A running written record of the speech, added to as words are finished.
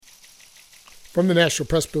From the National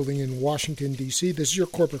Press Building in Washington, D.C., this is your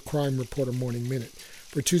Corporate Crime Reporter Morning Minute.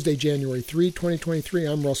 For Tuesday, January 3, 2023,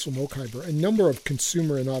 I'm Russell Mokhiber. A number of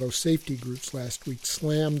consumer and auto safety groups last week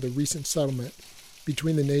slammed the recent settlement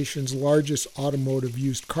between the nation's largest automotive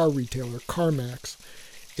used car retailer, CarMax,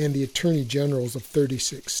 and the Attorney Generals of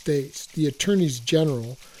 36 states. The Attorneys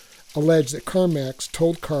General alleged that CarMax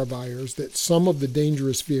told car buyers that some of the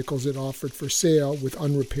dangerous vehicles it offered for sale with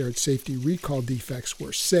unrepaired safety recall defects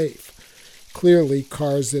were safe. Clearly,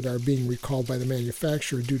 cars that are being recalled by the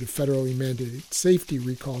manufacturer due to federally mandated safety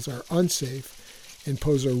recalls are unsafe and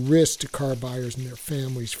pose a risk to car buyers and their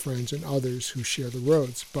families, friends, and others who share the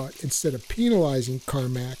roads. But instead of penalizing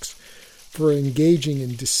CarMax for engaging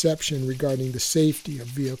in deception regarding the safety of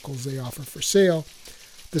vehicles they offer for sale,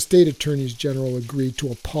 the state attorneys general agreed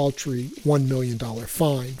to a paltry $1 million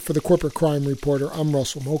fine. For the Corporate Crime Reporter, I'm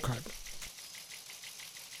Russell Mokhiber.